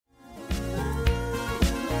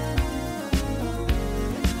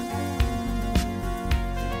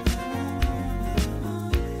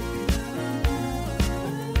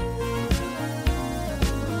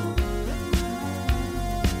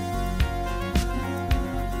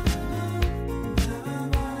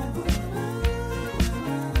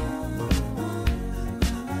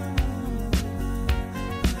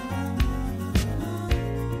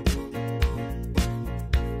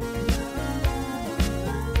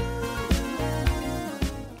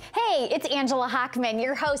Hey, it's Angela Hockman,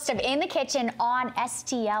 your host of In the Kitchen on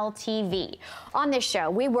STL TV. On this show,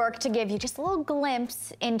 we work to give you just a little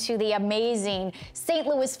glimpse into the amazing St.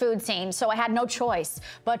 Louis food scene, so I had no choice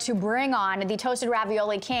but to bring on the Toasted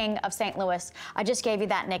Ravioli King of St. Louis. I just gave you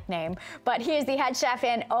that nickname, but he is the head chef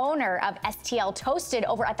and owner of STL Toasted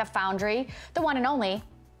over at the Foundry, the one and only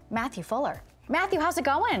Matthew Fuller. Matthew, how's it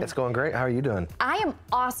going? It's going great. How are you doing? I am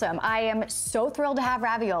awesome. I am so thrilled to have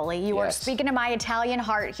ravioli. You are speaking to my Italian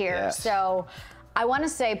heart here. Yes. So I want to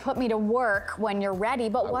say put me to work when you're ready,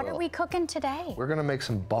 but what are we cooking today? We're gonna make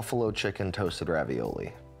some buffalo chicken toasted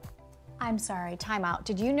ravioli. I'm sorry, time out.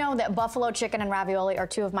 Did you know that buffalo chicken and ravioli are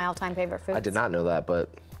two of my all-time favorite foods? I did not know that, but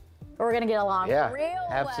We're gonna get along real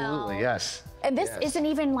absolutely, well. yes. And this isn't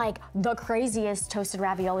even like the craziest toasted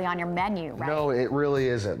ravioli on your menu, right? No, it really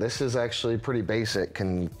isn't. This is actually pretty basic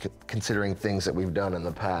considering things that we've done in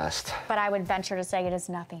the past. But I would venture to say it is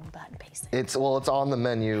nothing but basic. It's on the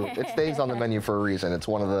menu. It stays on the menu for a reason. It's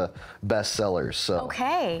one of the best sellers, so.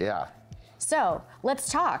 Okay. Yeah. So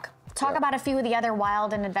let's talk. Talk about a few of the other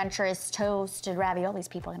wild and adventurous toasted raviolis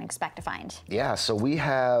people can expect to find. Yeah, so we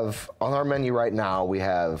have, on our menu right now, we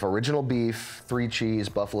have original beef, 3 cheese,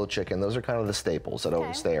 buffalo chicken. Those are kind of the staples that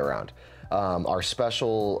always stay around. Our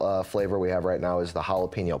special flavor we have right now is the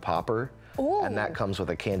jalapeno popper. Ooh. And that comes with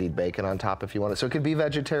a candied bacon on top if you want it. So it could be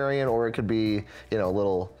vegetarian or it could be, you know, a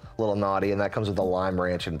little naughty, and that comes with the lime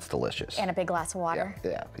ranch, and it's delicious. And a big glass of water.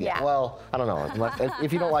 Yeah. Well, I don't know.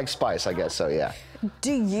 If you don't like spice, I guess so, yeah.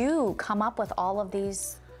 Do you come up with all of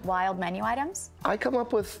these wild menu items? I come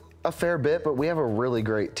up with a fair bit, but we have a really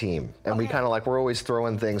great team. And we kind of we're always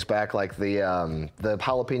throwing things back. Like the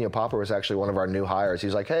jalapeno popper was actually one of our new hires. He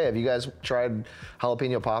was like, hey, have you guys tried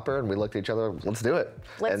jalapeno popper? And we looked at each other, let's do it.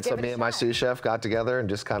 And so me and my sous chef got together and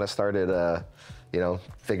just kind of started, you know,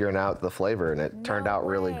 figuring out the flavor, and it turned out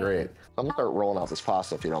really great. I'm gonna start rolling out this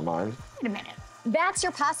pasta if you don't mind. Wait a minute. That's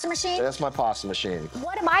your pasta machine? That's my pasta machine.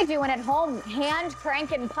 What am I doing at home? Hand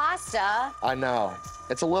cranking pasta? I know.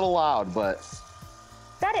 It's a little loud, but.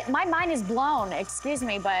 My mind is blown, excuse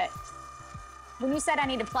me, but when you said I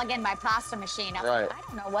need to plug in my pasta machine, I was like, I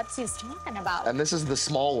don't know what he's talking about. And this is the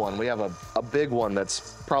small one. We have a big one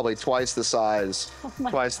that's probably twice the size,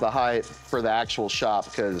 twice the height for the actual shop,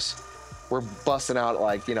 because we're busting out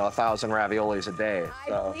like, you know, 1,000 raviolis a day. I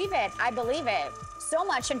believe it. I believe it. So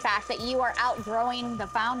much, in fact, that you are outgrowing the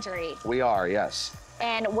Foundry. We are, yes.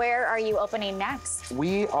 And where are you opening next?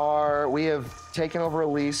 We have taken over a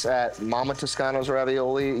lease at Mama Toscano's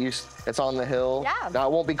Ravioli. It's on the hill. Yeah. Now,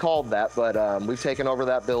 it won't be called that, but we've taken over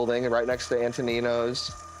that building right next to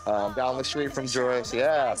Antonino's, down the street from Joyce.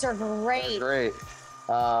 Yeah. These are great. They're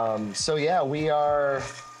great. So yeah, we are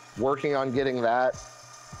working on getting that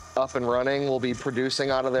up and running. We'll be producing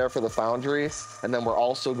out of there for the Foundry, and then we're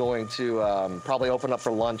also going to probably open up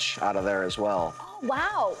for lunch out of there as well. Oh,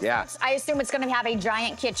 wow. Yeah. I assume it's going to have a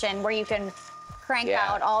giant kitchen where you can crank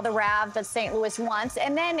out all the rav that St. Louis wants,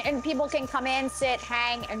 and people can come in, sit,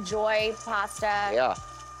 hang, enjoy pasta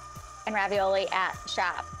and ravioli at the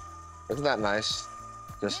shop. Isn't that nice?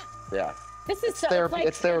 Just, This is so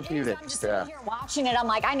it's therapeutic. I'm just sitting here watching it. I'm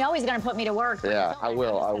like, I know he's going to put me to work. Yeah, I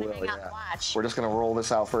will. We're just going to roll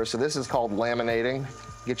this out first. So this is called laminating.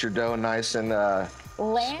 Get your dough nice and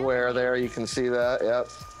square there. You can see that. Yep.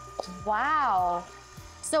 Wow.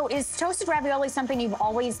 So is toasted ravioli something you've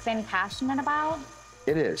always been passionate about?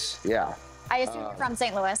 It is, yeah. I assume you're from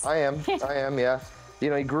St. Louis. I am, yeah.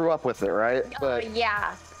 You know, you grew up with it, right? But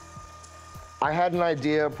yeah. I had an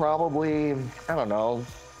idea probably, I don't know,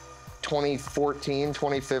 2014,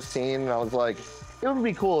 2015, and I was like, it would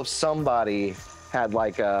be cool if somebody had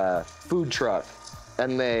like a food truck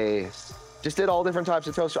and they just did all different types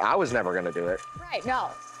of toast. I was never gonna do it. Right,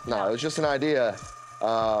 no. No, it was just an idea.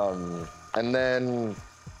 And then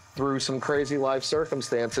through some crazy life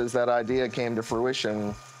circumstances, that idea came to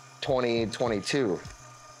fruition 2022.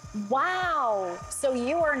 Wow, so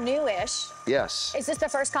you are newish. Yes. Is this the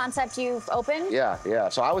first concept you've opened? Yeah.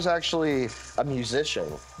 So I was actually a musician.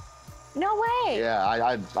 No way. Yeah,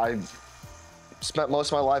 I spent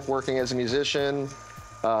most of my life working as a musician.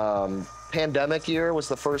 Pandemic year was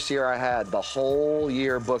the first year I had the whole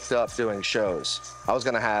year booked up doing shows. I was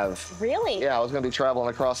gonna have... Really? Yeah, I was gonna be traveling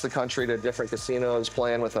across the country to different casinos,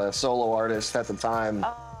 playing with a solo artist at the time.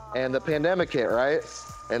 And the pandemic hit, right?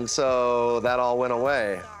 And so that all went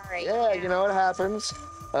away. Sorry. Yeah, you know, it happens.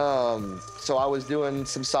 So I was doing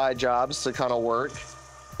some side jobs to kind of work.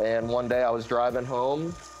 And one day I was driving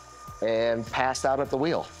home and passed out at the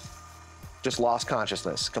wheel. Just lost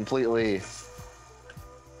consciousness, completely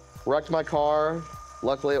wrecked my car,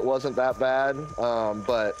 Luckily, it wasn't that bad,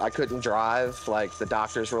 but I couldn't drive. Like, the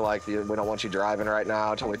doctors were like, we don't want you driving right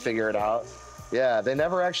now until we figure it out. Yeah, they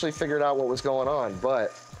never actually figured out what was going on,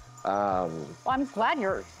 but... well, I'm glad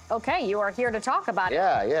you're okay. You are here to talk about it.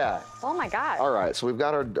 Yeah. Oh, my God. All right, so we've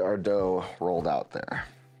got our dough rolled out there.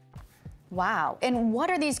 Wow. And what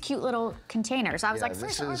are these cute little containers? I was like,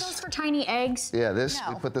 first, are those for tiny eggs? Yeah,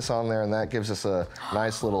 we put this on there, and that gives us a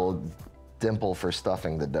nice little dimple for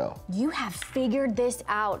stuffing the dough. You have figured this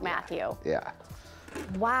out, Matthew. Yeah.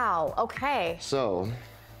 Wow, okay. So,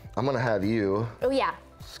 I'm gonna have you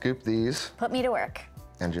scoop these. Put me to work.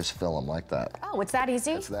 And just fill them like that. Oh, it's that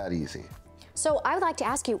easy? It's that easy. So I would like to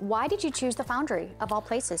ask you, why did you choose the Foundry, of all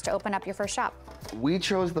places, to open up your first shop? We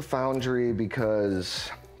chose the Foundry because,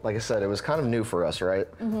 like I said, it was kind of new for us, right?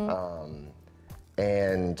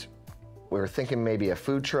 And we were thinking maybe a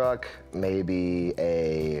food truck, maybe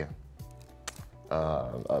a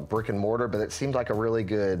brick and mortar, but it seemed like a really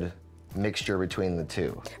good mixture between the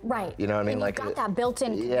two. Right. You know what I mean? And like you've got that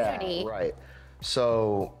built-in community. Yeah, right.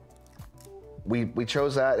 So we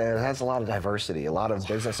chose that, and it has a lot of diversity, a lot of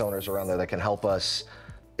business owners around there that can help us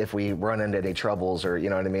if we run into any troubles, or you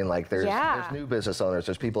know what I mean? Like there's new business owners,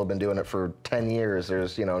 there's people who have been doing it for 10 years,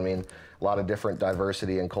 there's, you know what I mean, a lot of different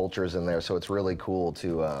diversity and cultures in there, so it's really cool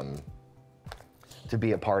to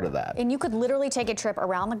be a part of that. And you could literally take a trip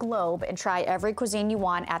around the globe and try every cuisine you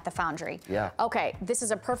want at the Foundry. Yeah. Okay, this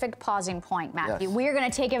is a perfect pausing point, Matthew. Yes. We're gonna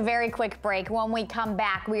take a very quick break. When we come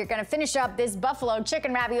back, we are gonna finish up this buffalo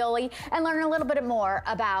chicken ravioli and learn a little bit more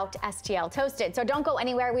about STL Toasted. So don't go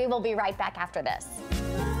anywhere, we will be right back after this.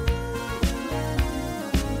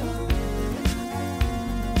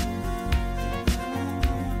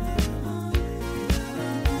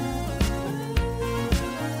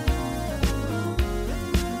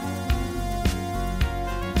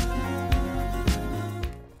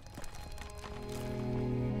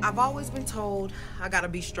 I've always been told I gotta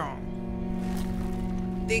be strong.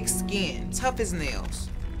 Thick skin, tough as nails.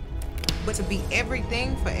 But to be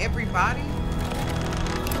everything for everybody,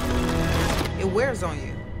 it wears on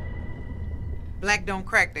you. Black don't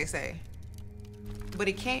crack, they say. But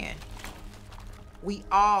it can. We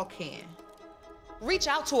all can. Reach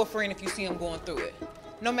out to a friend if you see them going through it.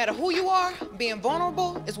 No matter who you are, being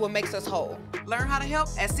vulnerable is what makes us whole. Learn how to help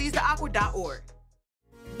at seizetheawkward.org.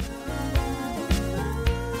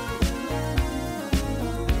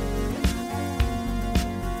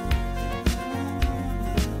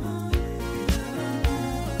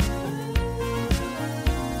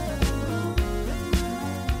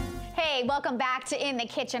 Welcome back to In the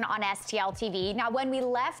Kitchen on STL TV. Now, when we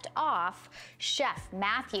left off, Chef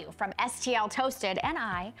Matthew from STL Toasted and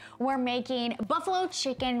I were making buffalo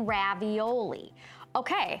chicken ravioli.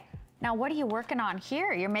 Okay, now what are you working on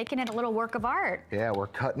here? You're making it a little work of art. Yeah, we're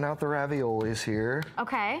cutting out the raviolis here.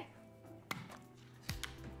 Okay.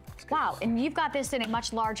 Wow, and you've got this in a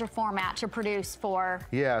much larger format to produce for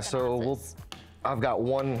I've got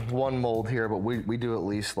one mold here, but we do at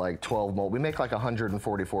least like 12 mold. We make like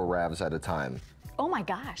 144 ravs at a time. Oh my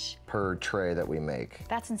gosh. Per tray that we make.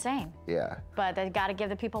 That's insane. Yeah. But they gotta give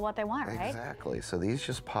the people what they want, right? Exactly, so these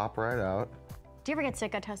just pop right out. Do you ever get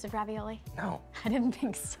sick of toasted ravioli? No. I didn't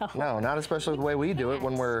think so. No, not especially the way we do it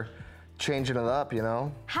when we're changing it up, you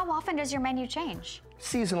know? How often does your menu change?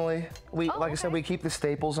 Seasonally. Like I said, we keep the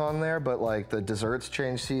staples on there, but like the desserts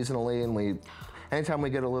change seasonally, and anytime we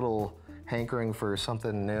get a little hankering for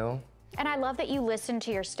something new. And I love that you listen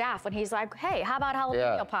to your staff when he's like, hey, how about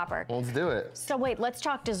jalapeno popper? Let's do it. So wait, let's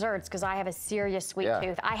talk desserts, because I have a serious sweet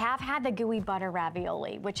tooth. I have had the gooey butter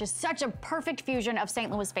ravioli, which is such a perfect fusion of St.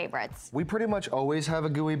 Louis favorites. We pretty much always have a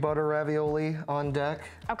gooey butter ravioli on deck.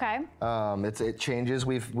 Okay. It changes.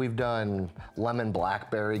 We've done lemon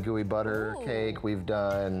blackberry gooey butter cake. We've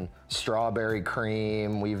done strawberry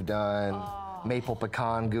cream. We've done maple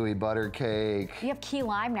pecan gooey butter cake. You have key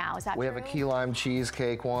lime now, is that We have a key lime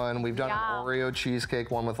cheesecake one. We've done an Oreo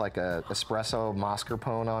cheesecake one with like a espresso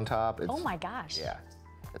mascarpone on top. Oh my gosh. Yeah,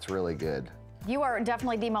 it's really good. You are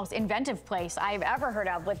definitely the most inventive place I've ever heard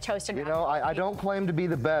of with toasted ravioli. You know, I don't claim to be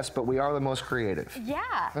the best, but we are the most creative. Yeah,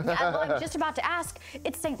 well, I'm just about to ask,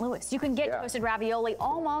 it's St. Louis. You can get toasted ravioli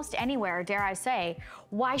almost anywhere, dare I say.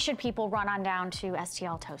 Why should people run on down to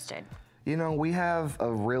STL Toasted? You know, we have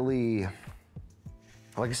a really,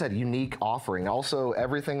 like I said, unique offering. Also,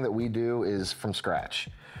 everything that we do is from scratch.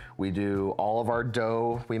 We do all of our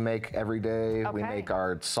dough we make every day. We make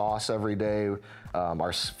our sauce every day.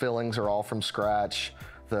 Our fillings are all from scratch.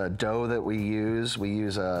 The dough that we use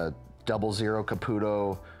a 00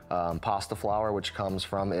 Caputo pasta flour, which comes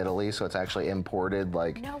from Italy, so it's actually imported.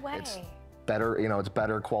 Like, no way. It's better, you know, it's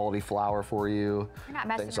better quality flour for you. You're not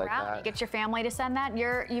messing things like around. that. You get your family to send that.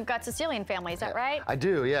 You've got Sicilian family, is that right? I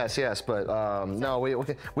do, yes, but no,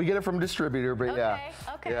 we get it from distributor, but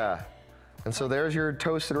Okay. yeah. And so there's your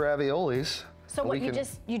toasted raviolis. So what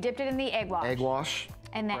you dipped it in the egg wash. Egg wash,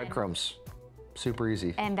 and then breadcrumbs, super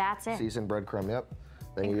easy. And that's it. Seasoned breadcrumb, yep.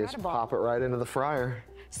 Then you just Incredible. pop it right into the fryer.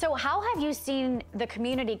 So how have you seen the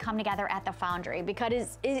community come together at the Foundry?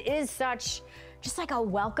 Because it is such, just like a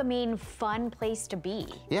welcoming, fun place to be.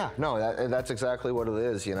 Yeah, no, that's exactly what it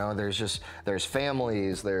is. You know, there's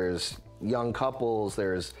families, there's young couples,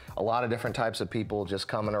 there's a lot of different types of people just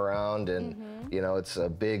coming around, and you know, it's a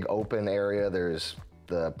big open area. There's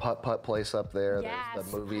the putt-putt place up there. Yes,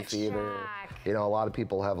 there's the movie Putt theater. Shack. You know, a lot of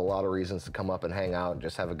people have a lot of reasons to come up and hang out and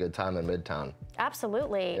just have a good time in Midtown.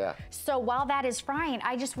 Absolutely. Yeah. So while that is frying,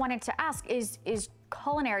 I just wanted to ask, is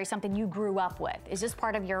culinary something you grew up with? Is this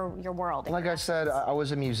part of your world? Like I said, I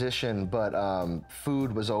was a musician, but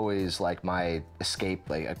food was always like my escape,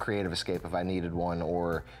 like a creative escape if I needed one,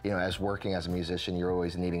 or, you know, as working as a musician, you're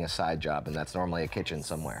always needing a side job, and that's normally a kitchen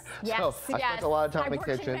somewhere. Yes, so I spent a lot of time in worked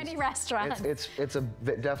kitchens. in many restaurants. It's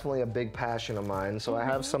definitely a big passion of mine. So I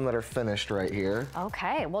have some that are finished right here.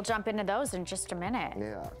 Okay, we'll jump into those in just a minute.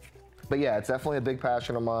 Yeah. But yeah, it's definitely a big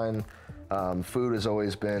passion of mine. Food has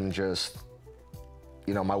always been just,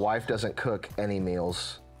 you know, my wife doesn't cook any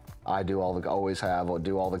meals. I do always have, I'll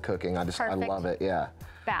do all the cooking. I Perfect. love it, yeah.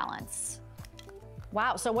 Balance.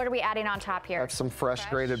 Wow, so what are we adding on top here? That's some fresh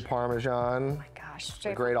grated Parmesan. Oh my gosh, We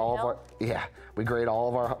straight grate from the all of hill? our, we grate all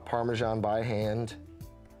of our Parmesan by hand.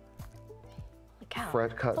 Cow.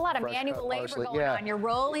 Fresh cut- It's a lot of fresh manual cut labor parsley. going Yeah. on. You're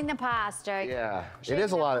rolling the pasta. Yeah, shaking it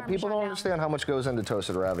is a that lot. People Parmesan don't down. understand how much goes into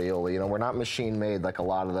toasted ravioli. You know, we're not machine made like a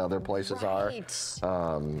lot of the other places Right.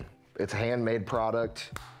 are. It's a handmade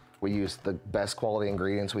product. We use the best quality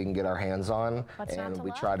ingredients we can get our hands on, What's not and to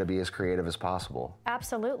we love? try to be as creative as possible.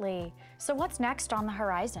 Absolutely. So what's next on the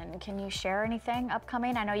horizon? Can you share anything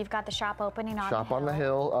upcoming? I know you've got the shop opening on Shop the on the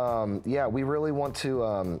hill. Yeah, we really want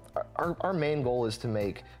to. Our main goal is to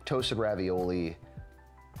make toasted ravioli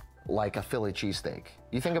like a Philly cheesesteak.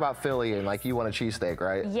 You think about Philly and like you want a cheesesteak,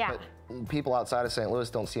 right? Yeah. But people outside of St. Louis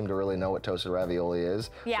don't seem to really know what toasted ravioli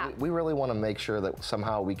is. Yeah. So we really want to make sure that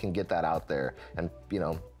somehow we can get that out there and, you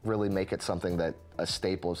know, really make it something that a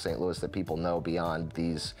staple of St. Louis that people know beyond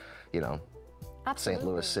these, you know, Absolutely.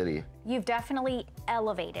 St. Louis City. You've definitely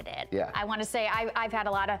elevated it. Yeah. I want to say I've had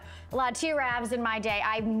a lot of TRavs in my day.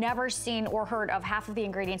 I've never seen or heard of half of the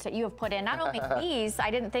ingredients that you have put in. Not only these, I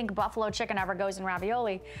didn't think buffalo chicken ever goes in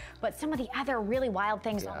ravioli, but some of the other really wild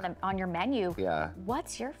things on your menu. Yeah.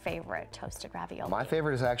 What's your favorite toasted ravioli? My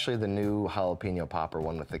favorite is actually the new jalapeno popper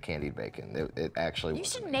one with the candied bacon. It actually You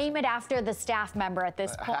was should amazing. name it after the staff member at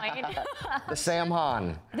this point. The Sam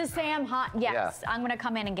Han. The Sam Hunt. Yes, Yeah. I'm gonna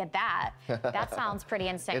come in and get that. That sounds pretty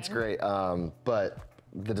insane. It's great, but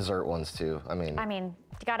the dessert ones too. I mean,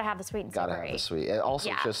 you gotta have the sweet and gotta savory. have the sweet. And also,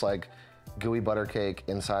 Yeah. just like gooey butter cake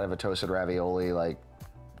inside of a toasted ravioli. Like,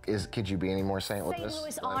 could you be any more St. Louis? St.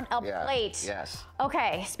 Louis Like, on a yeah, plate. Yes.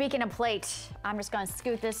 Okay, speaking of plate, I'm just gonna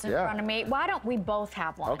scoot this in Yeah. front of me. Why don't we both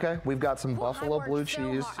have one? Okay, we've got some Well, I buffalo worked blue so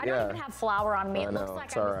cheese. hard. I don't even have flour on me. I It looks know, like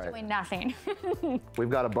it's I all was right. doing nothing. We've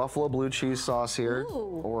got a buffalo blue cheese sauce here,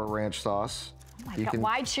 Ooh. or a ranch sauce. Oh my God,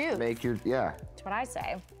 why choose? Make your That's what I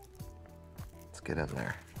say. Let's get in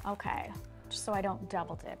there. Okay, just so I don't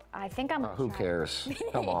double dip. I think I'm. Who cares?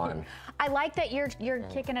 Come on. I like that you're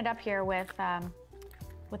kicking it up here with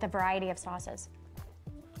a variety of sauces.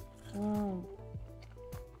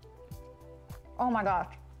 Oh my gosh.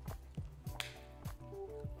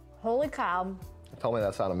 Holy cow. Tell me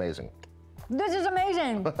that's not amazing. This is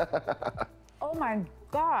amazing. Oh my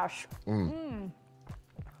gosh.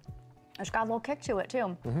 It's got a little kick to it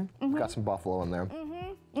too. Got some buffalo in there.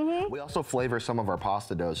 We also flavor some of our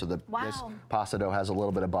pasta dough, so this Wow. pasta dough has a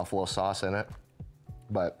little bit of buffalo sauce in it.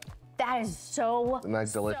 But That is so, Isn't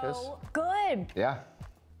that delicious? so good. yeah,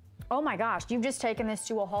 Oh my gosh, you've just taken this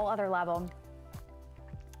to a whole other level.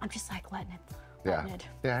 I'm just like letting it. yeah, letting it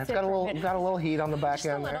yeah. It's sit got a for little, minute. got a little heat on the back Just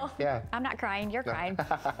a end there. little. Yeah. I'm not crying, you're crying.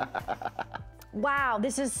 Wow,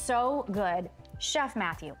 this is so good. Chef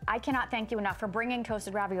Matthew, I cannot thank you enough for bringing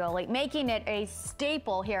toasted ravioli, making it a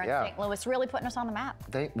staple here in Yeah. St. Louis, really putting us on the map.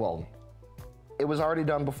 Well, it was already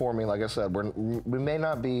done before me. Like I said, we may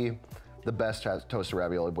not be the best toasted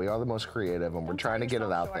ravioli, but we are the most creative, and we're trying to get it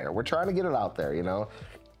yourself out short. there. We're trying to get it out there, you know.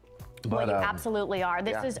 Well, you absolutely are.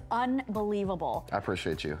 This is unbelievable. I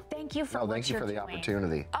appreciate you. Thank you for thank you for the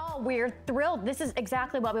opportunity. Oh, we're thrilled. This is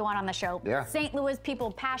exactly what we want on the show. Yeah. St. Louis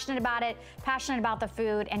people passionate about it, passionate about the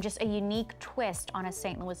food, and just a unique twist on a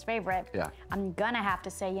St. Louis favorite. Yeah. I'm gonna have to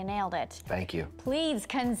say you nailed it. Thank you. Please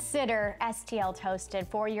consider STL Toasted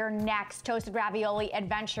for your next toasted ravioli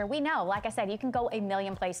adventure. We know, like I said, you can go a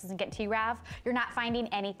million places and get TRav. You're not finding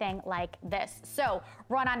anything like this. So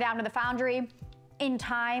run on down to the Foundry. In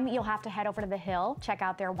time, you'll have to head over to the Hill, check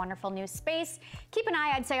out their wonderful new space. Keep an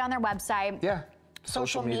eye, I'd say, on their website. Yeah.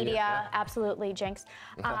 Social media, absolutely, Jinx.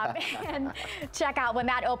 And check out when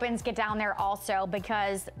that opens, get down there also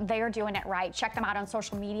because they are doing it right. Check them out on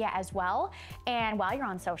social media as well. And while you're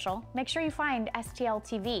on social, make sure you find STL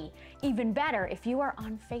TV. Even better, if you are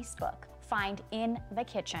on Facebook, find In the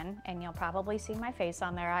Kitchen, and you'll probably see my face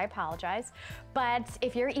on there, I apologize. But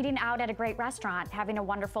if you're eating out at a great restaurant, having a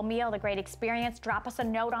wonderful meal, a great experience, drop us a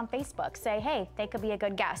note on Facebook. Say, hey, they could be a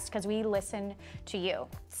good guest because we listen to you.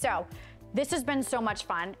 So this has been so much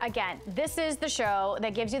fun. Again, this is the show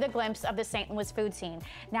that gives you the glimpse of the St. Louis food scene.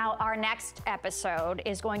 Now, our next episode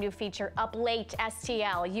is going to feature Up Late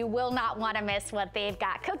STL. You will not want to miss what they've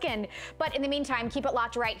got cooking. But in the meantime, keep it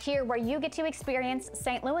locked right here where you get to experience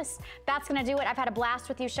St. Louis. That's going to do it. I've had a blast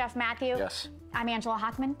with you, Chef Matthew. Yes. I'm Angela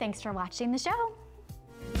Hockman. Thanks for watching the show.